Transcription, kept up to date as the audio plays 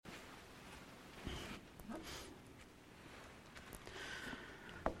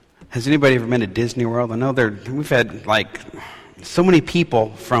Has anybody ever been to Disney World? I know we've had so many people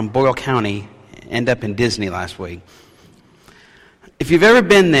from Boyle County end up in Disney last week. If you've ever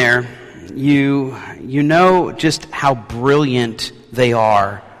been there, you know just how brilliant they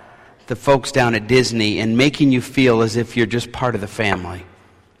are, the folks down at Disney, and making you feel as if you're just part of the family.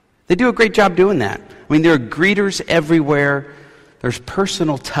 They do a great job doing that. I mean, there are greeters everywhere. There's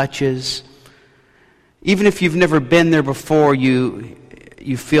personal touches. Even if you've never been there before, you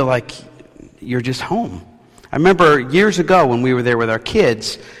feel like you're just home. I remember years ago when we were there with our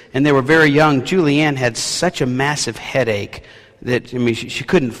kids, and they were very young, Julianne had such a massive headache that, she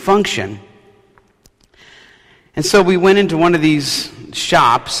couldn't function. And so we went into one of these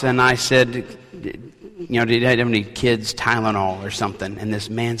shops, and I said, did you have any kids Tylenol or something? And this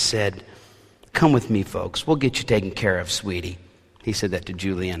man said, "Come with me, folks. We'll get you taken care of, sweetie." He said that to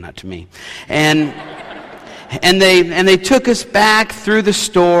Julianne, not to me. And they took us back through the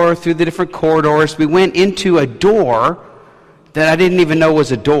store, through the different corridors. We went into a door that I didn't even know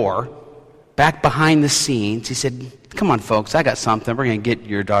was a door, back behind the scenes. He said, "Come on, folks, I got something. We're going to get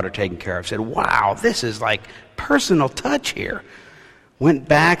your daughter taken care of." I said, "Wow, this is like personal touch here." Went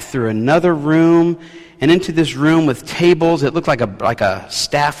back through another room and into this room with tables. It looked like a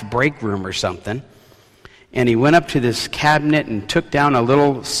staff break room or something. And he went up to this cabinet and took down a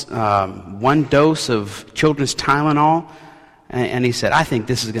little one dose of children's Tylenol. And he said, "I think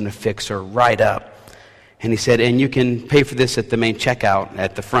this is going to fix her right up." And he said, "And you can pay for this at the main checkout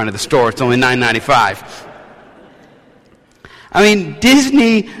at the front of the store. It's only $9.95. I mean,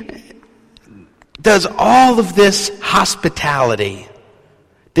 Disney does all of this hospitality.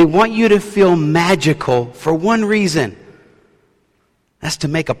 They want you to feel magical for one reason. That's to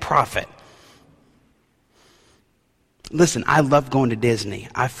make a profit. Listen, I love going to Disney.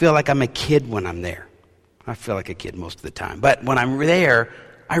 I feel like I'm a kid when I'm there. I feel like a kid most of the time. But when I'm there,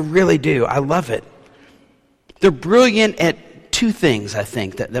 I really do. I love it. They're brilliant at two things, I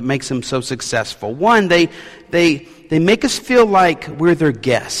think, that makes them so successful. One, they make us feel like we're their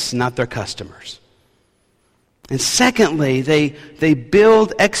guests, not their customers. And secondly, they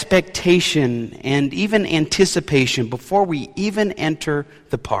build expectation and even anticipation before we even enter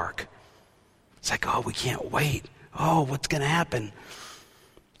the park. It's like, oh, we can't wait. Oh, what's going to happen?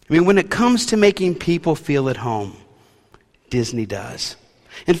 I mean, when it comes to making people feel at home, Disney does.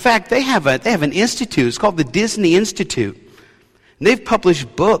 In fact, they have an institute. It's called the Disney Institute. And they've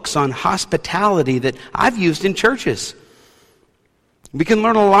published books on hospitality that I've used in churches. We can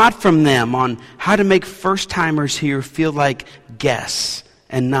learn a lot from them on how to make first-timers here feel like guests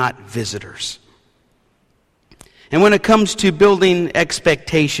and not visitors. And when it comes to building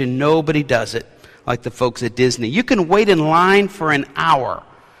expectation, nobody does it like the folks at Disney. You can wait in line for an hour,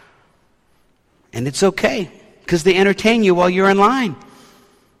 and it's okay, because they entertain you while you're in line.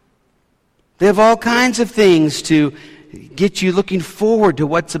 They have all kinds of things to get you looking forward to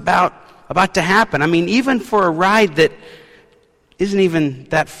what's about to happen. I mean, even for a ride that isn't even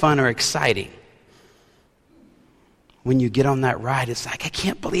that fun or exciting. When you get on that ride, it's like, I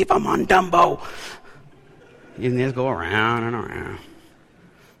can't believe I'm on Dumbo. You just go around and around.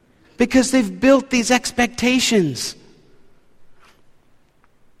 Because they've built these expectations.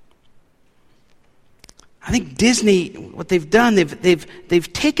 I think Disney, what they've done,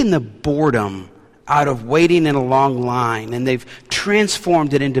 they've taken the boredom out of waiting in a long line, and they've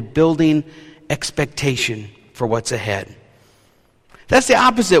transformed it into building expectation for what's ahead. That's the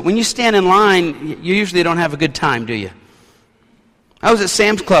opposite. When you stand in line, you usually don't have a good time, do you? I was at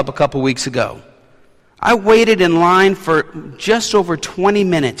Sam's Club a couple weeks ago. I waited in line for just over 20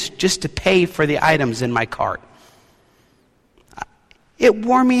 minutes just to pay for the items in my cart. It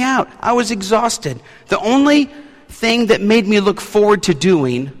wore me out. I was exhausted. The only thing that made me look forward to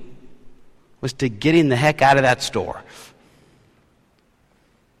doing was to getting the heck out of that store.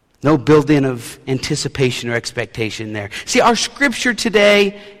 No build-in of anticipation or expectation there. See, our scripture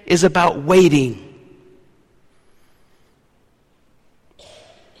today is about waiting.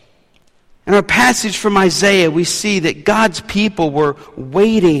 In our passage from Isaiah, we see that God's people were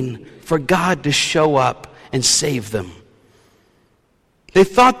waiting for God to show up and save them. They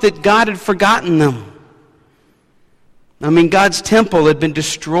thought that God had forgotten them. I mean, God's temple had been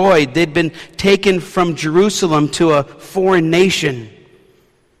destroyed. They'd been taken from Jerusalem to a foreign nation.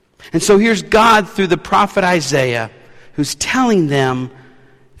 And so here's God through the prophet Isaiah, who's telling them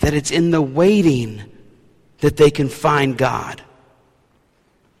that it's in the waiting that they can find God.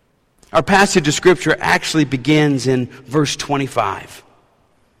 Our passage of Scripture actually begins in verse 25.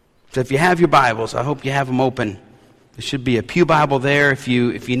 So if you have your Bibles, I hope you have them open. There should be a pew Bible there if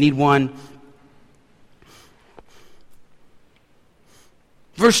you need one.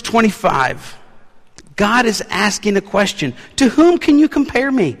 Verse 25, God is asking a question. To whom can you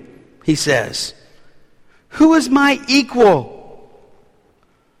compare me? He says. Who is my equal?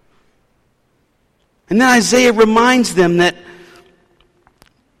 And then Isaiah reminds them that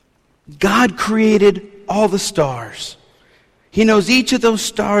God created all the stars. He knows each of those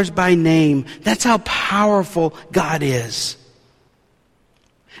stars by name. That's how powerful God is.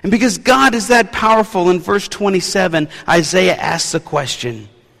 And because God is that powerful, in verse 27, Isaiah asks a question.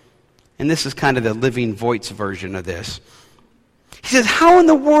 And this is kind of the Living Voice version of this. He says, how in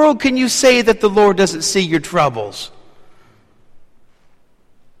the world can you say that the Lord doesn't see your troubles?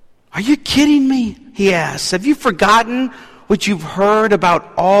 Are you kidding me? He asks. Have you forgotten what you've heard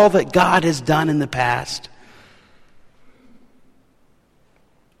about all that God has done in the past?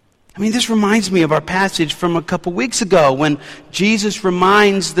 I mean, this reminds me of our passage from a couple weeks ago when Jesus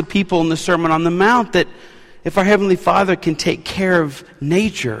reminds the people in the Sermon on the Mount that if our Heavenly Father can take care of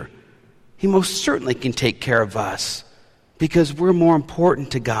nature, He most certainly can take care of us because we're more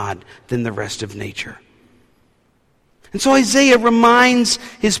important to God than the rest of nature. And so Isaiah reminds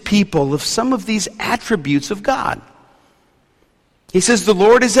his people of some of these attributes of God. He says, the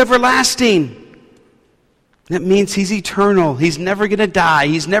Lord is everlasting. That means He's eternal. He's never going to die.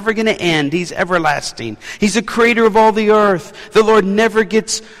 He's never going to end. He's everlasting. He's the creator of all the earth. The Lord never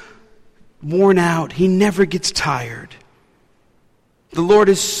gets worn out. He never gets tired. The Lord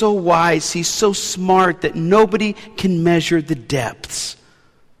is so wise. He's so smart that nobody can measure the depths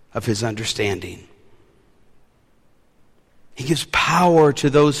of His understanding. He gives power to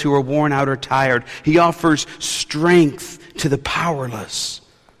those who are worn out or tired. He offers strength to the powerless.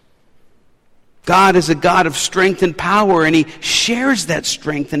 God is a God of strength and power, and He shares that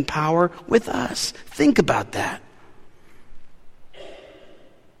strength and power with us. Think about that.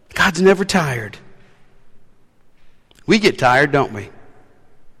 God's never tired. We get tired, don't we?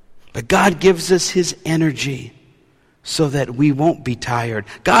 But God gives us His energy so that we won't be tired.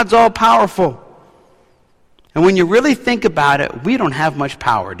 God's all powerful. And when you really think about it, we don't have much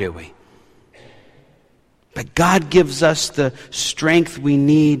power, do we? But God gives us the strength we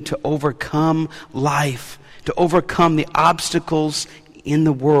need to overcome life, to overcome the obstacles in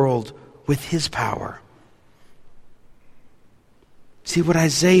the world with His power. See, what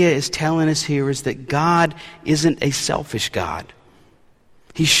Isaiah is telling us here is that God isn't a selfish God.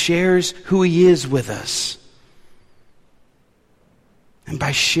 He shares who He is with us. And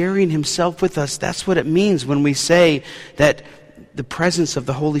by sharing Himself with us, that's what it means when we say that the presence of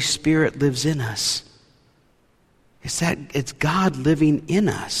the Holy Spirit lives in us. It's God living in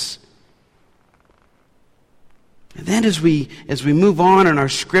us. And then as we move on in our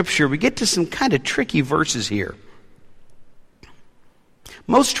scripture, we get to some kind of tricky verses here.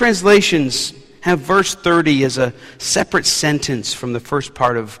 Most translations have verse 30 as a separate sentence from the first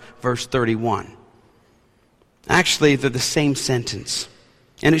part of verse 31. Actually, they're the same sentence.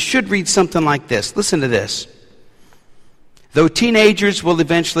 And it should read something like this. Listen to this. Though teenagers will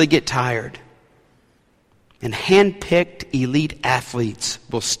eventually get tired, and hand-picked elite athletes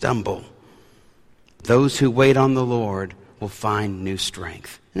will stumble, those who wait on the Lord will find new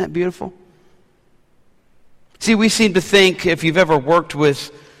strength. Isn't that beautiful? See, we seem to think, if you've ever worked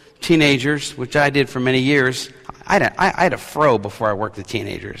with teenagers, which I did for many years, I had a fro before I worked with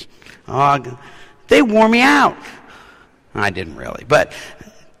teenagers. They wore me out. I didn't really, but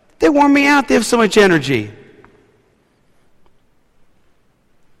they wore me out. They have so much energy.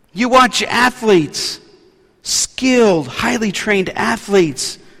 You watch athletes, skilled, highly trained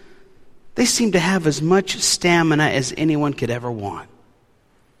athletes, they seem to have as much stamina as anyone could ever want.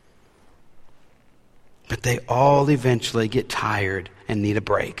 But they all eventually get tired and need a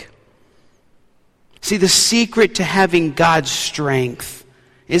break. See, the secret to having God's strength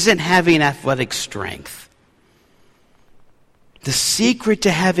isn't having athletic strength. The secret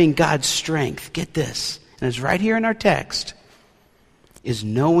to having God's strength, get this, and it's right here in our text, is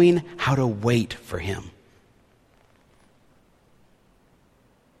knowing how to wait for Him.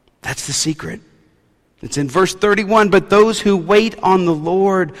 That's the secret. It's in verse 31, but those who wait on the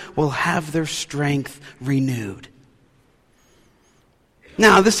Lord will have their strength renewed.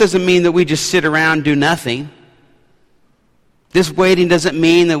 Now, this doesn't mean that we just sit around and do nothing. This waiting doesn't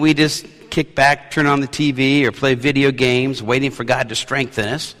mean that we just kick back, turn on the TV, or play video games, waiting for God to strengthen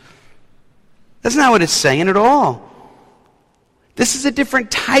us. That's not what it's saying at all. This is a different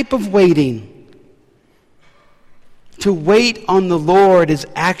type of waiting. To wait on the Lord is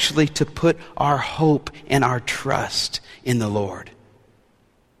actually to put our hope and our trust in the Lord.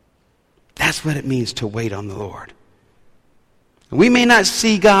 That's what it means to wait on the Lord. We may not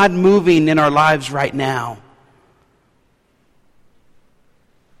see God moving in our lives right now,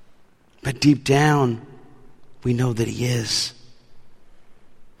 But deep down, we know that He is.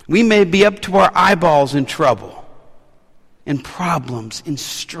 We may be up to our eyeballs in trouble, in problems, in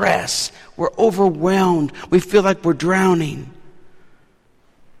stress. We're overwhelmed. We feel like we're drowning.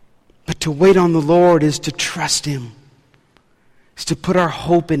 But to wait on the Lord is to trust Him. Is to put our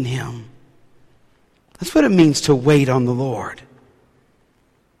hope in Him. That's what it means to wait on the Lord.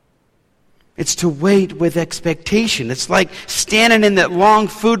 It's to wait with expectation. It's like standing in that long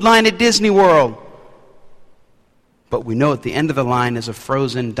food line at Disney World. But we know at the end of the line is a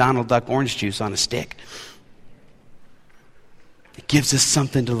frozen Donald Duck orange juice on a stick. It gives us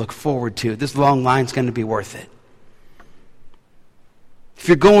something to look forward to. This long line's going to be worth it. If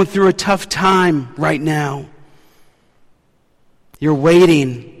you're going through a tough time right now, you're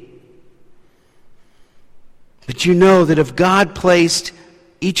waiting. But you know that if God placed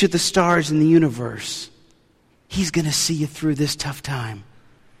each of the stars in the universe, He's going to see you through this tough time.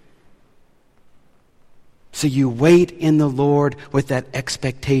 So you wait in the Lord with that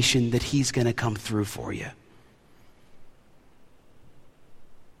expectation that He's going to come through for you.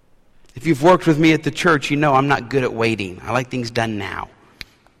 If you've worked with me at the church, you know I'm not good at waiting. I like things done now.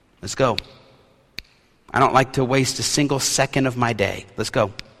 Let's go. I don't like to waste a single second of my day. Let's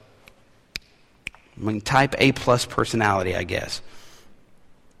go. I mean, type A+ personality, I guess.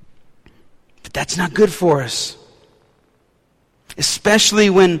 But that's not good for us. Especially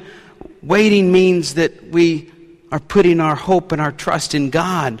when waiting means that we are putting our hope and our trust in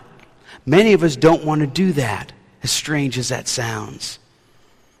God. Many of us don't want to do that, as strange as that sounds.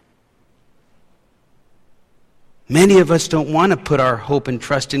 Many of us don't want to put our hope and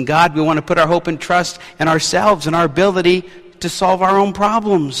trust in God. We want to put our hope and trust in ourselves and our ability to solve our own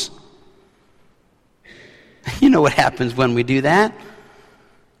problems. You know what happens when we do that?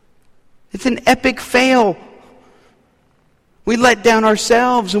 It's an epic fail. We let down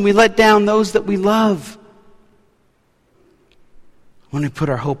ourselves and we let down those that we love. When we put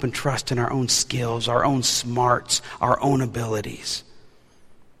our hope and trust in our own skills, our own smarts, our own abilities.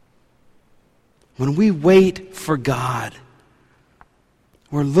 When we wait for God,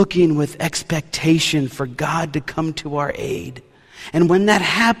 we're looking with expectation for God to come to our aid. And when that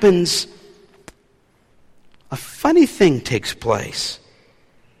happens, a funny thing takes place.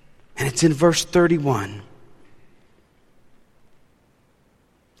 And it's in verse 31.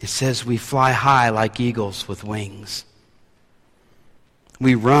 It says, we fly high like eagles with wings.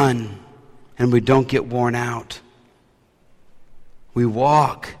 We run and we don't get worn out. We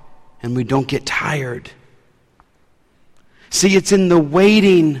walk and we don't get tired. See, it's in the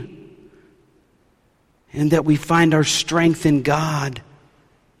waiting and that we find our strength in God.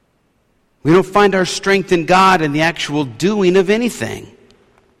 We don't find our strength in God in the actual doing of anything.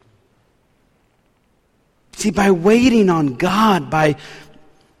 See, by waiting on God, by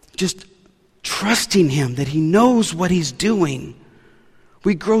just trusting Him that He knows what He's doing,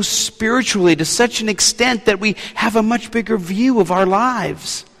 we grow spiritually to such an extent that we have a much bigger view of our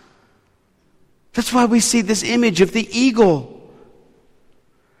lives. That's why we see this image of the eagle.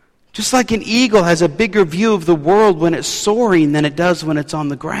 Just like an eagle has a bigger view of the world when it's soaring than it does when it's on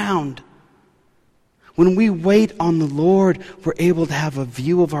the ground. When we wait on the Lord, we're able to have a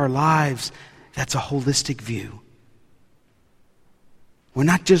view of our lives that's a holistic view. We're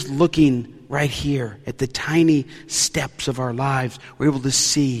not just looking right here at the tiny steps of our lives. We're able to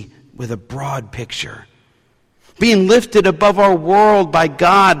see with a broad picture. Being lifted above our world by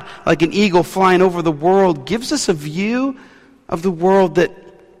God like an eagle flying over the world gives us a view of the world that,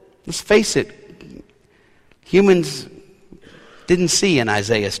 let's face it, humans didn't see in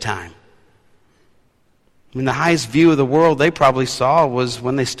Isaiah's time. I mean, the highest view of the world they probably saw was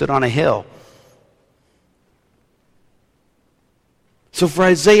when they stood on a hill. So for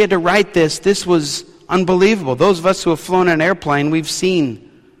Isaiah to write this was unbelievable. Those of us who have flown in an airplane, we've seen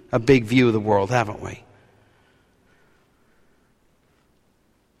a big view of the world, haven't we?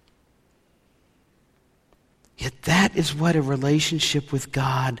 Yet that is what a relationship with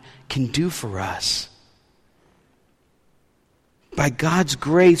God can do for us. By God's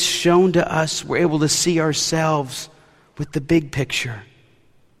grace shown to us, we're able to see ourselves with the big picture.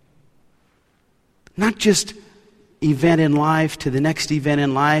 Not just event in life to the next event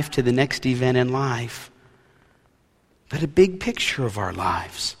in life to the next event in life, but a big picture of our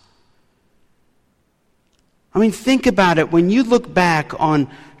lives. I mean, think about it. When you look back on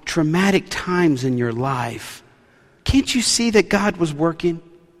traumatic times in your life, can't you see that God was working?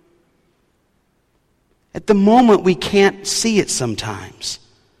 At the moment, we can't see it sometimes.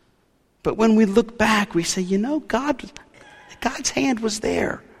 But when we look back, we say, you know, God's hand was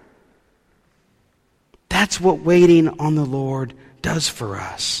there. That's what waiting on the Lord does for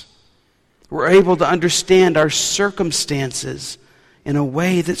us. We're able to understand our circumstances in a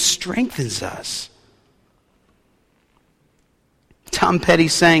way that strengthens us. Tom Petty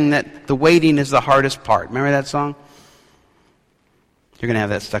sang that the waiting is the hardest part. Remember that song? You're going to have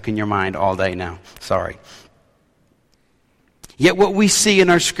that stuck in your mind all day now. Sorry. Yet what we see in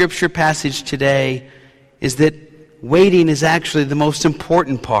our scripture passage today is that waiting is actually the most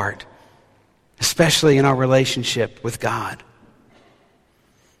important part, especially in our relationship with God.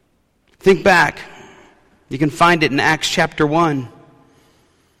 Think back. You can find it in Acts chapter 1.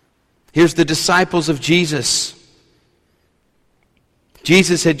 Here's the disciples of Jesus.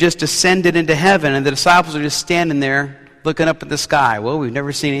 Jesus had just ascended into heaven, and the disciples are just standing there looking up at the sky. Well, we've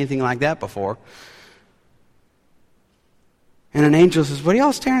never seen anything like that before. And an angel says, "What are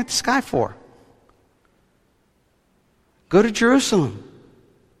y'all staring at the sky for? Go to Jerusalem.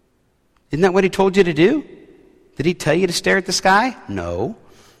 Isn't that what he told you to do? Did he tell you to stare at the sky? No.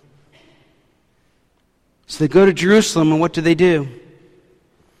 So they go to Jerusalem, and what do?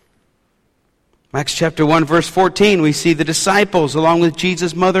 Acts chapter 1, verse 14, we see the disciples along with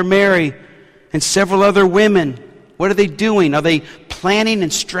Jesus' mother Mary and several other women. What are they doing? Are they planning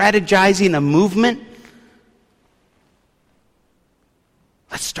and strategizing a movement?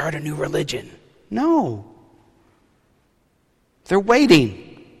 Let's start a new religion. No. They're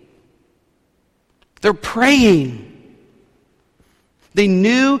waiting. They're praying. They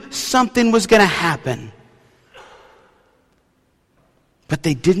knew something was going to happen. But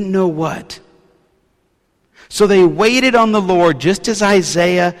they didn't know what. So they waited on the Lord, just as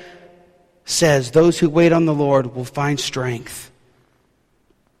Isaiah says, those who wait on the Lord will find strength.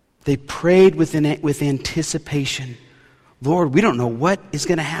 They prayed with anticipation. Lord, we don't know what is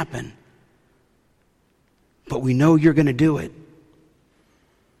going to happen, but we know you're going to do it.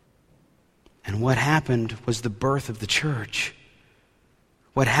 And what happened was the birth of the church.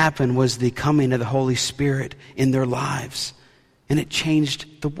 What happened was the coming of the Holy Spirit in their lives, and it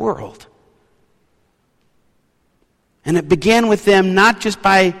changed the world. And it began with them not just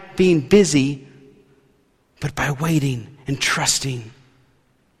by being busy, but by waiting and trusting.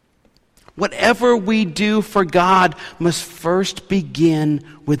 Whatever we do for God must first begin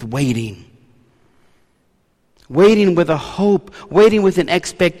with waiting. Waiting with a hope, waiting with an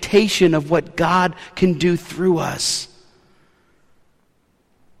expectation of what God can do through us.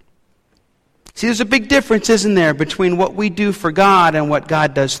 See, there's a big difference, isn't there, between what we do for God and what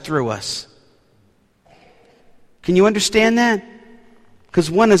God does through us. Can you understand that? Because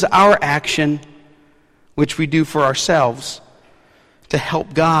one is our action, which we do for ourselves to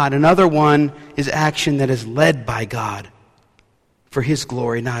help God. Another one is action that is led by God for His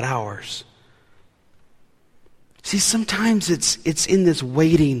glory, not ours. See, sometimes it's in this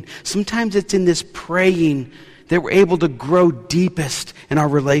waiting. Sometimes it's in this praying that we're able to grow deepest in our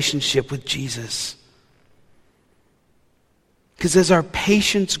relationship with Jesus. Because as our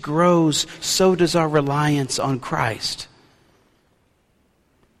patience grows, so does our reliance on Christ.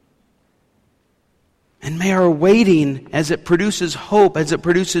 And may our waiting, as it produces hope, as it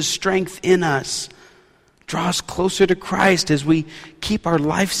produces strength in us, draw us closer to Christ as we keep our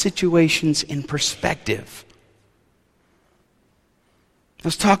life situations in perspective. I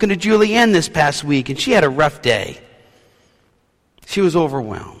was talking to Julianne this past week, and she had a rough day. She was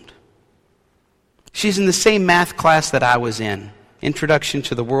overwhelmed. She's in the same math class that I was in, Introduction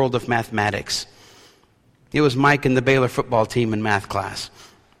to the World of Mathematics. It was Mike and the Baylor football team in math class.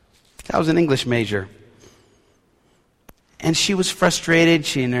 I was an English major. And she was frustrated.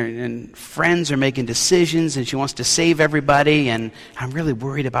 She and her friends are making decisions, and she wants to save everybody, and I'm really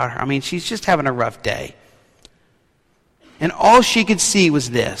worried about her. I mean, she's just having a rough day. And all she could see was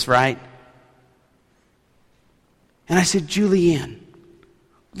this, right? And I said, Julianne,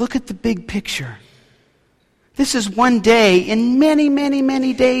 look at the big picture. This is one day. In many, many,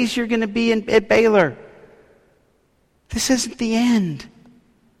 many days you're going to be at Baylor. This isn't the end.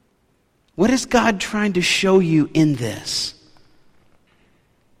 What is God trying to show you in this?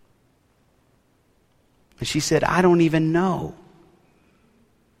 And she said, I don't even know.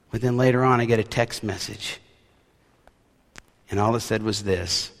 But then later on I get a text message. And all it said was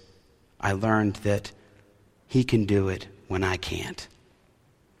this: I learned that He can do it when I can't.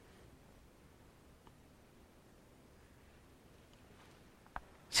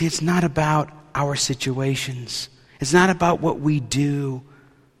 See, it's not about our situations. It's not about what we do.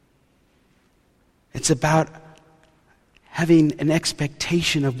 It's about having an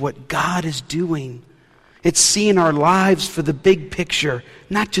expectation of what God is doing. It's seeing our lives for the big picture,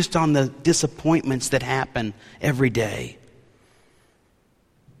 not just on the disappointments that happen every day.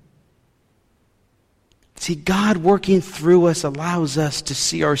 See, God working through us allows us to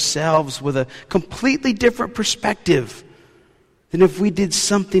see ourselves with a completely different perspective than if we did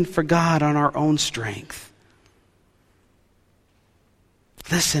something for God on our own strength.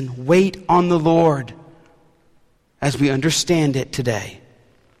 Listen, wait on the Lord as we understand it today.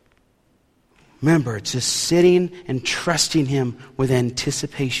 Remember, it's just sitting and trusting Him with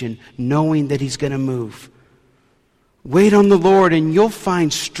anticipation, knowing that He's going to move. Wait on the Lord and you'll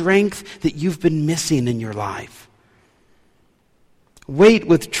find strength that you've been missing in your life. Wait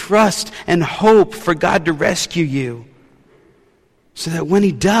with trust and hope for God to rescue you so that when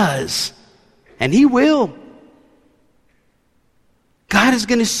He does, and He will, God is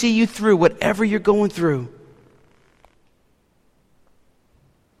going to see you through whatever you're going through.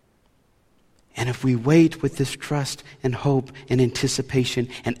 And if we wait with this trust and hope and anticipation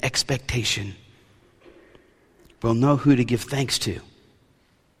and expectation, we'll know who to give thanks to.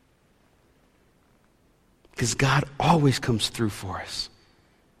 Because God always comes through for us.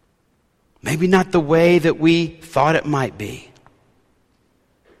 Maybe not the way that we thought it might be.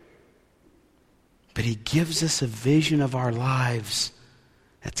 But He gives us a vision of our lives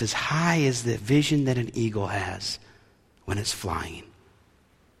that's as high as the vision that an eagle has when it's flying.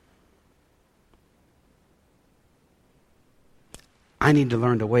 I need to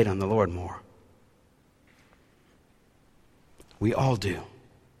learn to wait on the Lord more. We all do.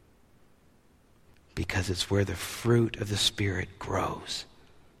 Because it's where the fruit of the Spirit grows.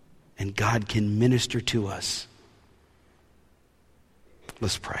 And God can minister to us.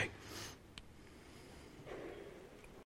 Let's pray.